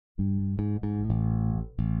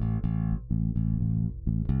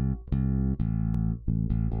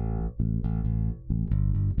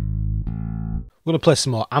We're going to play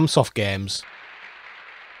some more Amsoft games.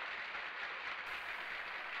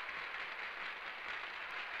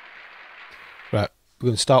 Right, we're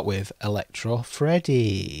going to start with Electro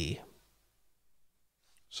Freddy.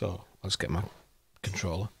 So, I'll just get my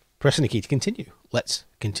controller. Pressing the key to continue. Let's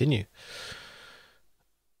continue.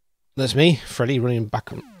 There's me, Freddy, running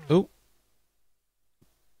back and... Oh!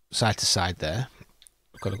 Side to side there.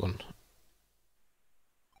 I've got to go and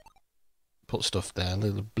put stuff there,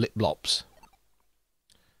 little blip blops.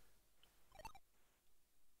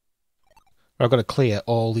 I've got to clear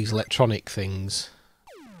all these electronic things,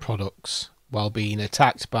 products, while being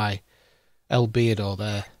attacked by El Beardo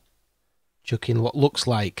there, chucking what looks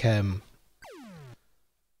like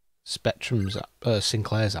Spectrums,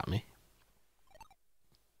 Sinclairs at me.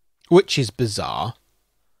 Which is bizarre.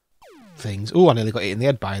 Things. Oh, I nearly got hit in the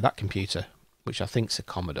head by that computer, which I think's a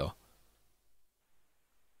Commodore.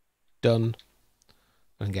 Done.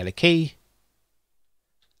 I can get a key.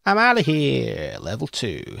 I'm out of here. Level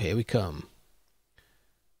 2. Here we come.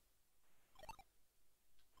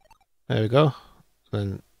 There we go.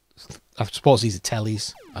 And I suppose these are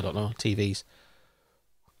tellies. I don't know. TVs.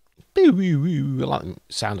 I like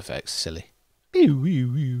sound effects. Silly.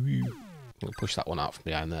 I'll push that one out from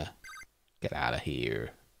behind there. Get out of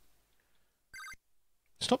here.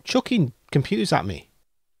 Stop chucking computers at me.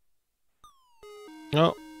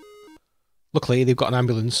 Oh. Luckily, they've got an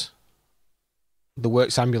ambulance. The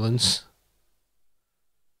works ambulance.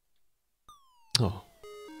 Oh.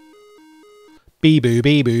 Bee-boo,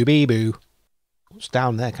 bee-boo, bee-boo. What's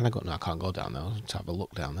down there? Can I go? No, I can't go down there. I'll just have a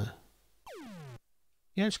look down there.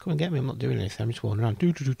 Yeah, just come and get me. I'm not doing anything. I'm just walking around.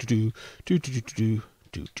 Do-do-do-do-do. Do-do-do-do-do.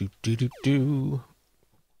 Do-do-do-do-do.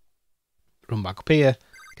 Run back up here.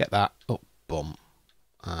 Get that. Oh, bum.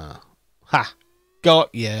 Ha!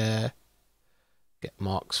 Got ya! Get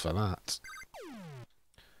marks for that.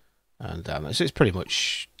 And so it's pretty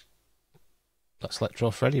much... That's Electro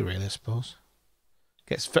Freddy, really, I suppose.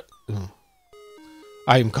 Gets...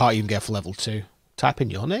 I can't even get for level 2. Type in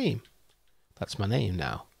your name. That's my name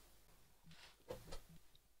now.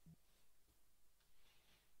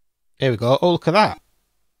 Here we go. Oh, look at that.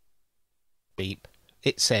 Beep.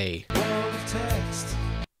 It's a...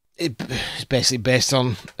 It's basically based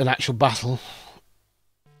on an actual battle.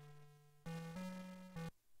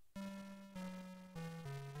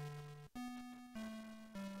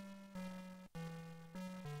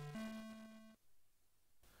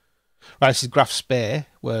 Right, this is Graf Spee,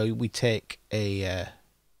 where we take a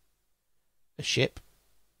ship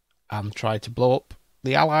and try to blow up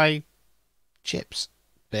the Allied ships,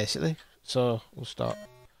 basically. So we'll start.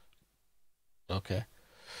 Okay.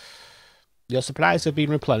 Your supplies have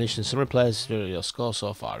been replenished and some repairs. Your score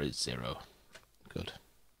so far is 0. Good.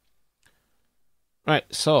 Right,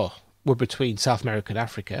 so we're between South America and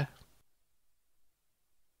Africa.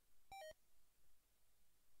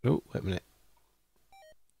 Oh, wait a minute.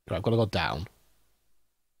 Right, I've got to go down.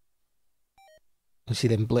 You see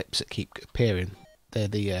them blips that keep appearing? They're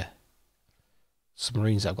the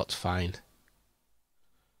submarines that I've got to find.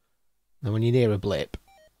 And when you're near a blip,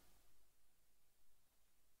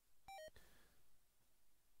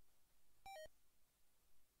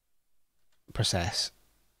 press S.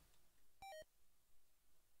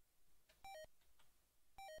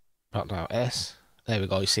 Right now, S. There we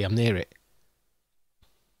go, you see I'm near it.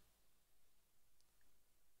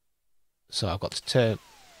 So I've got to turn...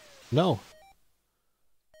 No.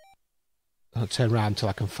 I'll turn around until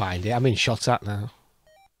I can find it. I'm being shot at now.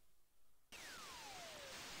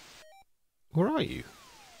 Where are you?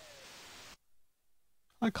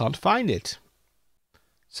 I can't find it.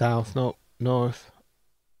 South, no. North,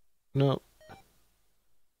 no.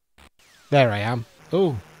 There I am.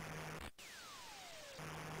 Oh.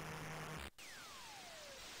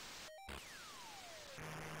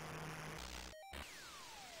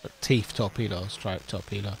 Teeth torpedoes. Try it,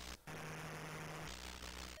 torpedo.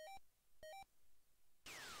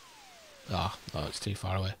 Ah, oh, no, it's too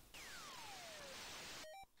far away.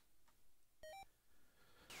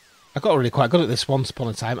 I got really quite good at this once upon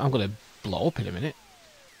a time. I'm going to blow up in a minute.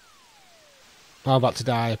 I'm about to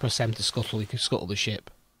die. I press M to scuttle. You can scuttle the ship.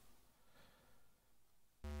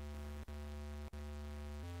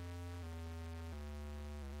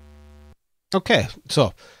 Okay,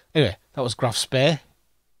 so anyway, that was Graf Spee.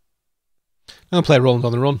 I'm going to play Roland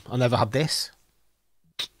on the Run. I never had this.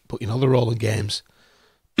 But you know the Roland games.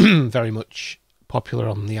 Very much popular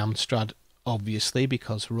on the Amstrad, obviously,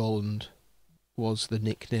 because Roland was the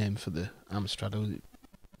nickname for the Amstrad.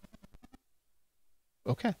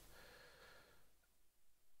 Okay.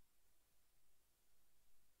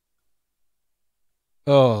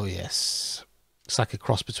 Oh, yes. It's like a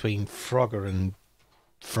cross between Frogger and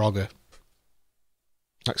Frogger.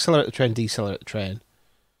 Accelerate the train, decelerate the train.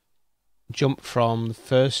 Jump from the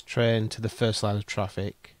first train to the first line of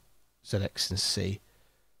traffic. ZX and C.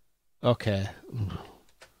 Okay.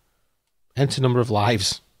 Enter number of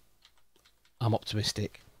lives. I'm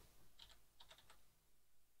optimistic.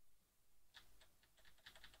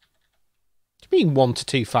 What do you mean 1 to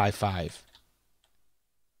 255?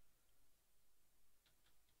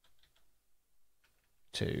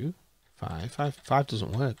 2, 5, 5. 5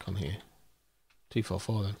 doesn't work on here.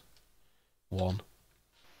 244 then. 1.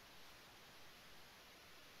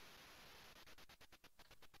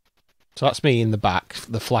 So that's me in the back,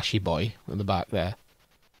 the flashy boy in the back there.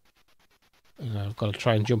 And I've got to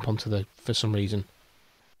try and jump onto the, for some reason.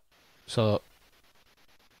 So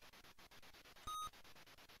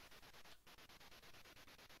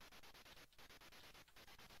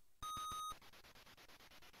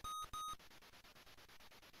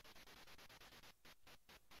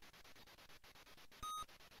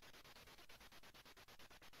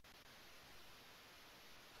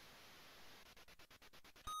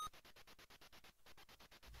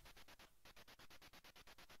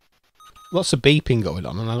lots of beeping going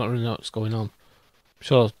on, and I don't really know what's going on. I'm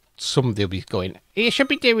sure somebody will be going, you should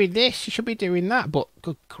be doing this, you should be doing that, but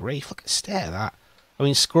good grief, look at stare at that. I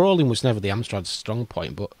mean, scrolling was never the Amstrad's strong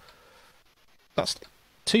point, but that's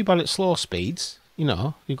too bad at slow speeds. You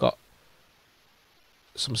know, you've got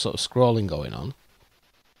some sort of scrolling going on.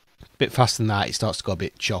 A bit faster than that, it starts to go a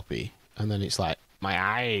bit choppy, and then it's like, my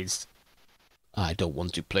eyes. I don't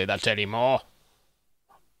want to play that anymore.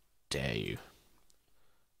 Dare you.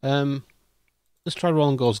 Let's try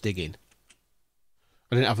Roland Goes Digging.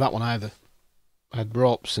 I didn't have that one either. I had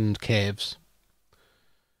ropes and caves.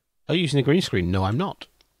 Are you using a green screen? No, I'm not.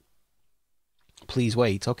 Please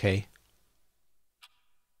wait, okay.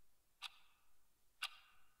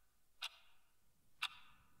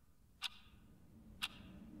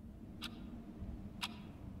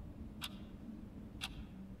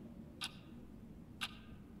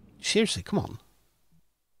 Seriously, come on.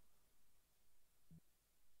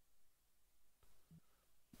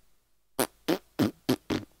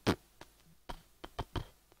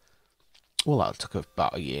 Well, that took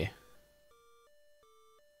about a year.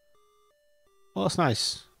 Well, that's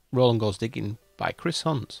nice. Roland Goes Digging by Chris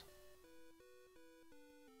Hunt.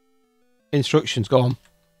 Instructions, go on.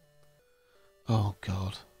 Oh,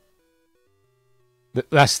 God.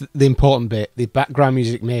 That's the important bit. The background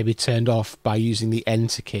music may be turned off by using the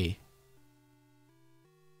Enter key.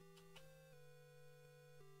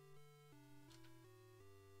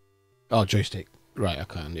 Oh, joystick. Right, I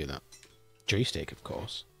can't do that. Joystick, of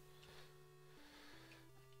course.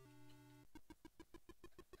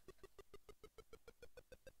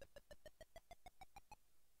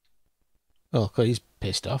 Oh, God, he's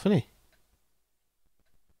pissed off, isn't he?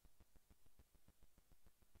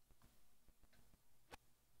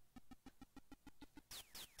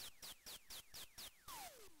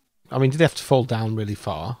 I mean, did they have to fall down really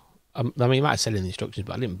far? I mean, you might have said in the instructions,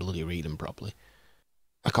 but I didn't bloody read them properly.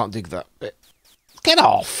 I can't dig that bit. Get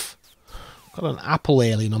off! Got an apple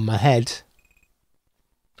alien on my head.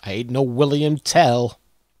 I ain't no William Tell.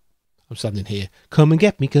 I'm standing here. Come and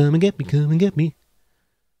get me, come and get me, come and get me.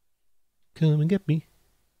 Come and get me.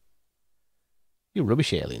 You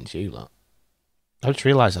rubbish aliens, you lot. I just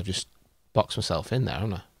realised I've just boxed myself in there,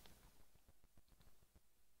 haven't I?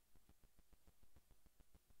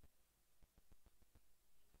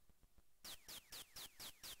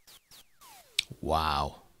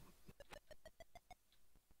 Wow.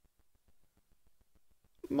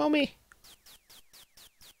 Mummy.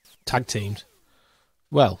 Tag teamed.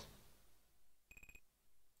 Well.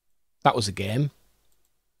 That was a game.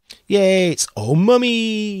 Yay, it's Oh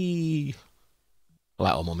Mummy. I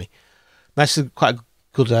like Oh Mummy. That's quite a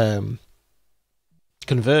good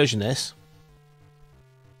conversion, this.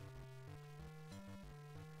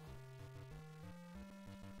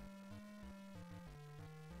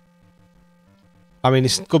 I mean,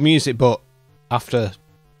 it's good music, but after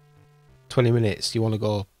 20 minutes, you want to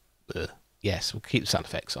go, ugh. Yes, we'll keep the sound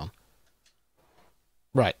effects on.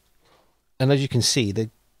 Right. And as you can see,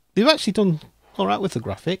 they've actually done alright with the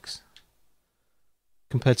graphics.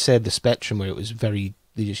 Compared to, say, the Spectrum, where it was very,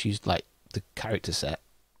 they just used, like, the character set.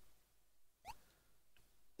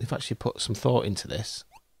 They've actually put some thought into this.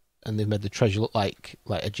 And they've made the treasure look like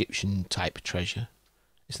Egyptian type treasure.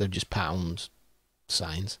 Instead of just pound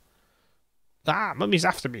signs. Ah, Mummy's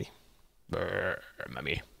after me. Brr,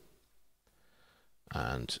 Mummy.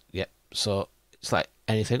 And, yep, so it's like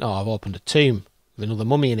anything. Oh, I've opened a tomb with another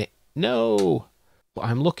mummy in it. No! But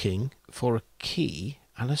I'm looking for a key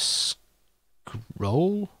and a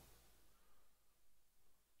scroll.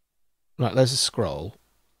 Right, there's a scroll.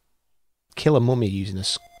 Kill a mummy using a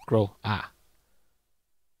scroll. Ah.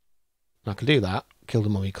 I can do that. Kill the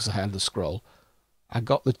mummy because I had the scroll. I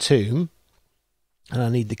got the tomb. And I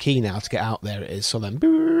need the key now to get out. There it is. So then...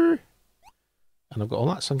 And I've got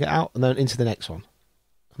all that. So I can get out and then into the next one.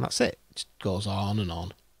 And that's it. It just goes on and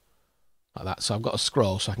on. Like that. So I've got a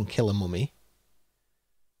scroll so I can kill a mummy.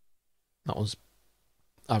 That one's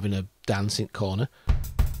having a dancing corner.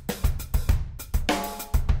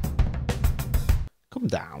 Come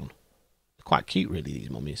down. They're quite cute, really, these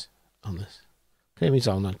mummies on this. Play me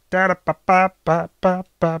song then.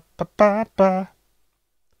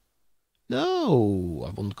 No!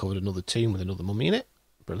 I've uncovered another tomb with another mummy in it.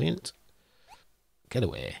 Brilliant. Get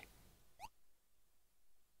away.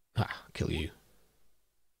 Ah, kill you.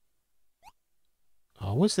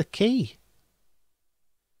 Oh, where's the key?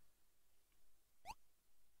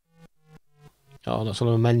 Oh, that's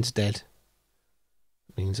one of my men's dead.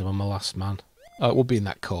 Means I'm my last man. Oh, it will be in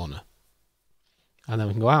that corner. And then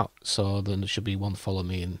we can go out. So then there should be one follow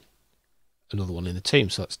me and another one in the tomb.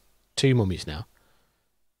 So that's 2 mummies now.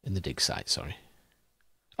 In the dig site, sorry.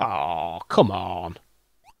 Oh, come on.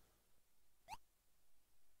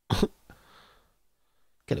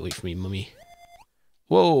 Get away from me, mummy.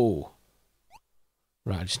 Whoa.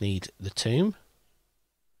 Right, I just need the tomb.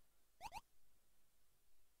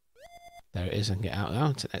 There it is. I can get out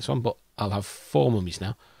now to the next one. But I'll have 4 mummies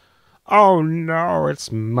now. Oh no,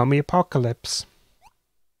 it's mummy apocalypse.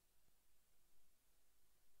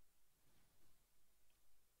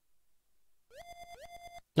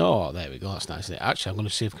 Oh, there we go. That's nice, isn't it? Actually, I'm going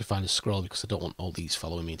to see if I can find a scroll because I don't want all these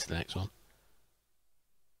following me into the next one.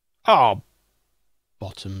 Oh,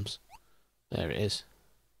 bottoms. There it is.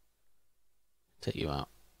 Take you out.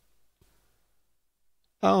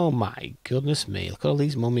 Oh my goodness me. Look at all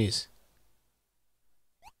these mummies.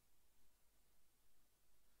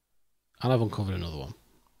 And I've uncovered another one.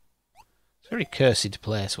 It's a very cursed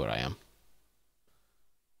place where I am.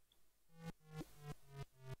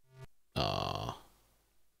 Oh.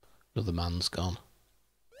 Another man's gone.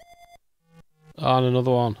 Oh, and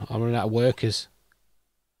another one. I'm running out of workers.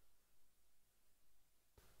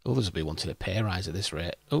 Others will be wanting a pay rise at this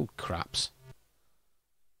rate. Oh, craps.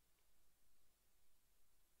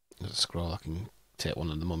 There's a scroll. I can take one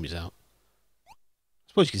of the mummies out. I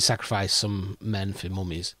suppose you can sacrifice some men for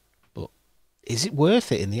mummies. But is it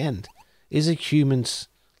worth it in the end? Is a human's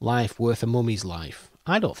life worth a mummy's life?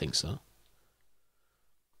 I don't think so.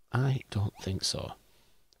 I don't think so.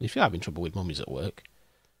 If you're having trouble with mummies at work,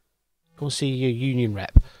 go and see your union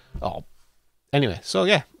rep. Oh, anyway, so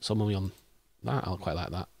yeah, so mummy on that. I'll quite like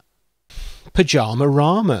that. Pajama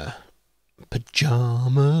Rama.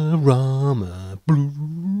 Pajama Rama.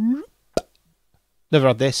 Blue. Never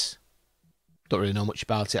had this. Don't really know much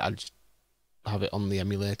about it. I just have it on the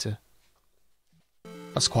emulator.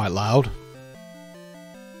 That's quite loud.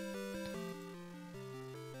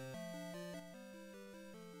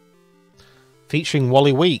 Featuring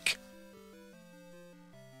Wally Week.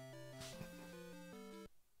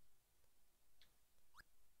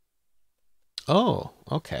 Oh,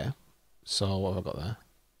 okay. So what have I got there?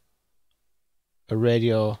 A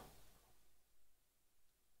radio.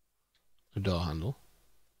 A door handle.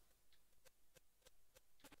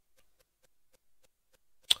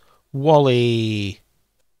 Wally.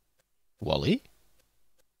 Wally?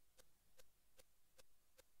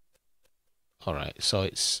 Alright, so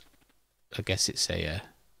it's... I guess it's a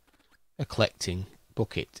collecting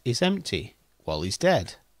bucket is empty. Wally's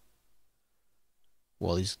dead.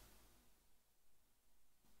 Wally's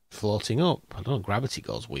floating up. I don't know, gravity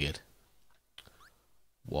goes weird.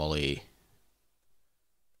 Wally.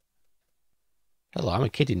 Hello, I'm a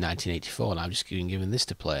kid in 1984 and I'm just being given this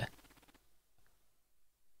to play.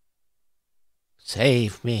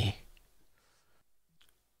 Save me.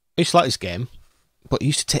 I used to like this game, but it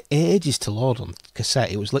used to take ages to load on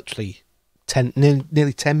cassette. It was literally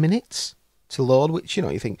nearly 10 minutes to load, which, you know,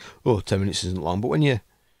 you think, oh, 10 minutes isn't long. But when you're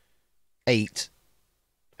 8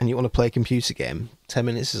 and you want to play a computer game, 10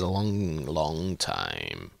 minutes is a long, long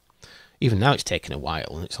time. Even now it's taking a while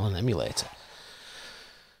and it's on an emulator.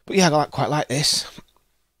 But yeah, I quite like this.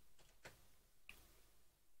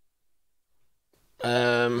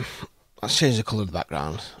 Let's change the colour of the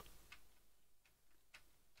background.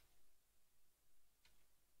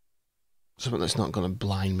 Something that's not going to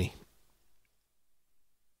blind me.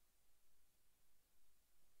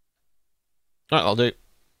 Right, I'll do.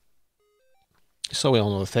 So we all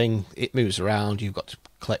know the thing. It moves around. You've got to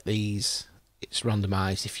collect these. It's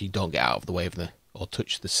randomised if you don't get out of the way of the or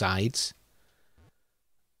touch the sides.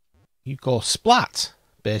 You go splat,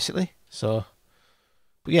 basically. So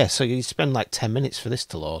But yeah, so you spend like 10 minutes for this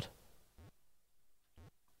to load.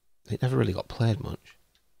 It never really got played much.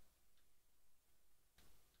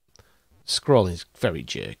 Scrolling is very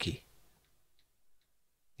jerky.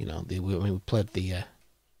 You know, we played the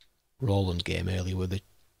Roland game earlier where the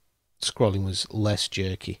scrolling was less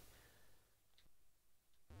jerky.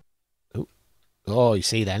 Oh, you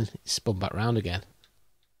see then, it's spun back round again.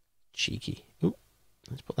 Cheeky. Ooh,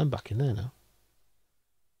 let's put them back in there now.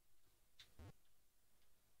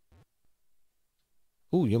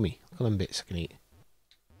 Ooh, yummy. Look at them bits I can eat.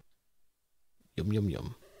 Yum, yum,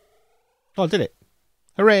 yum. Oh, I did it.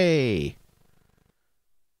 Hooray!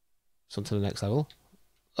 So on to the next level.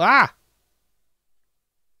 Ah!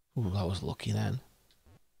 Ooh, that was lucky then.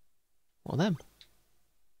 What are them?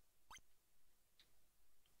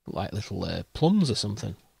 Like little plums or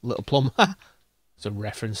something. Little plum. There's a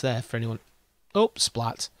reference there for anyone. Oh,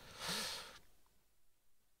 splat.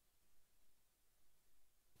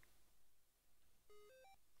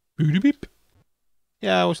 Booty beep.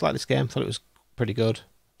 Yeah, I always liked this game. Thought it was pretty good.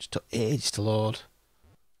 Just took ages to load.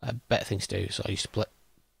 I had better things to do, so I used to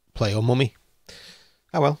play on Mummy.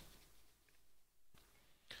 Oh well.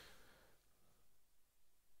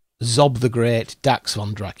 Zob the Great, Dax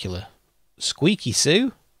von Dracula, Squeaky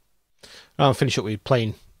Sue. I'll finish up with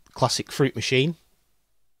playing classic Fruit Machine.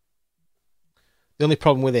 The only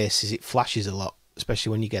problem with this is it flashes a lot, especially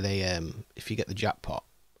when you get if you get the jackpot.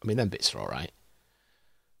 I mean, them bits are alright.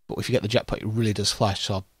 But if you get the jackpot, it really does flash,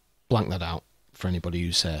 so I'll blank that out for anybody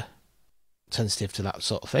who's sensitive to that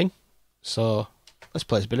sort of thing. So, let's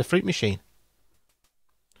play a bit of Fruit Machine.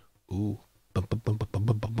 Ooh.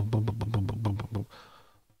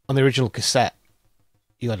 On the original cassette,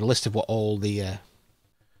 you had a list of what all the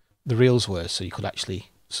reels were, so you could actually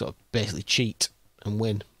sort of basically cheat and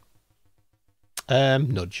win.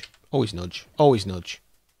 Nudge. Always nudge. Always nudge.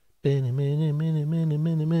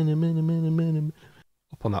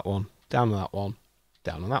 Up on that one. Down on that one.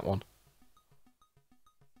 Down on that one.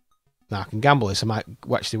 Now I can gamble this. I might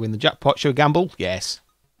actually win the jackpot. Should we gamble? Yes.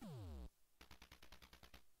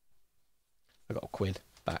 I got a quid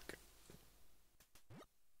back.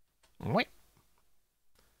 Wait.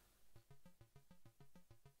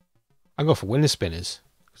 I go for winner spinners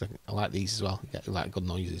because I like these as well. You get like good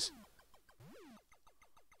noises.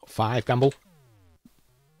 5 gamble.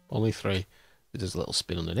 Only 3. There's a little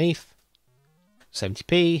spin underneath.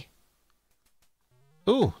 70p.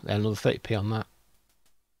 Ooh, then another 30p on that.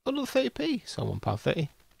 Another 30p, so £1.30.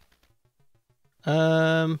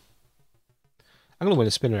 I'm gonna win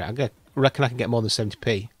a spinner. I reckon I can get more than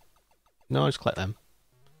 70p. No, I'll just collect them.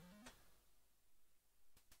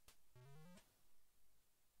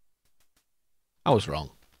 I was wrong.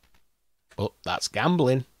 But that's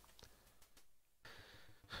gambling.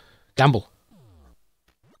 Gamble.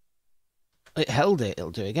 It held it. It'll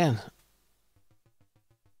do it again.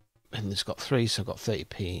 And it's got 3, so I've got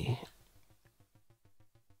 30p.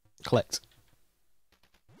 Collect.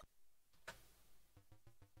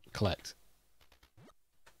 Collect.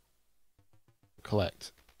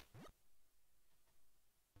 Collect.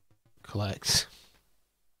 Collect.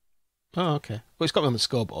 Oh, okay. Well, it's got me on the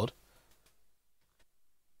scoreboard.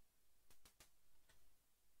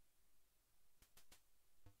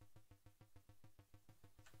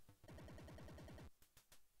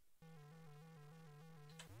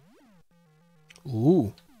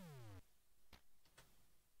 Ooh.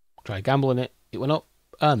 Try gambling it. It went up,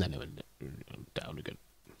 and then it went down again.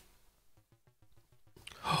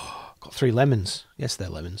 Got 3 lemons. Yes, they're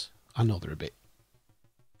lemons. I know they're a bit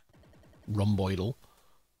rhomboidal.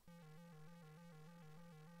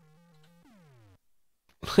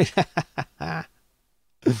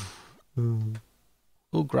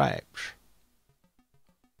 Oh, grapes.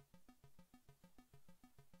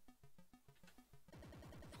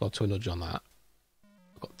 Got 2 nudge on that.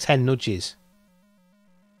 I've got 10 nudges.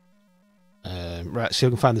 Right, so you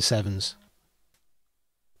can find the 7s.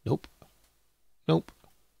 Nope. Nope.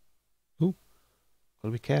 Ooh.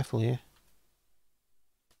 Gotta be careful here.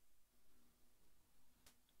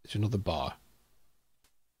 There's another bar.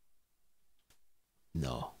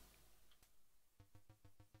 No.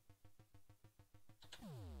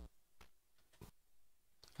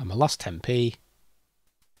 And my last 10p.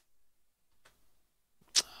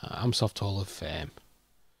 Amsoft Hall of Fame.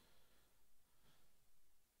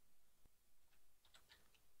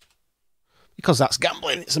 Because that's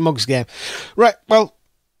gambling. It's a mugs game. Right, well.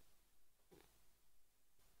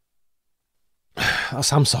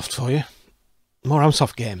 That's Amsoft for you. More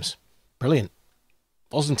Amsoft games. Brilliant.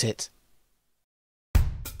 Wasn't it?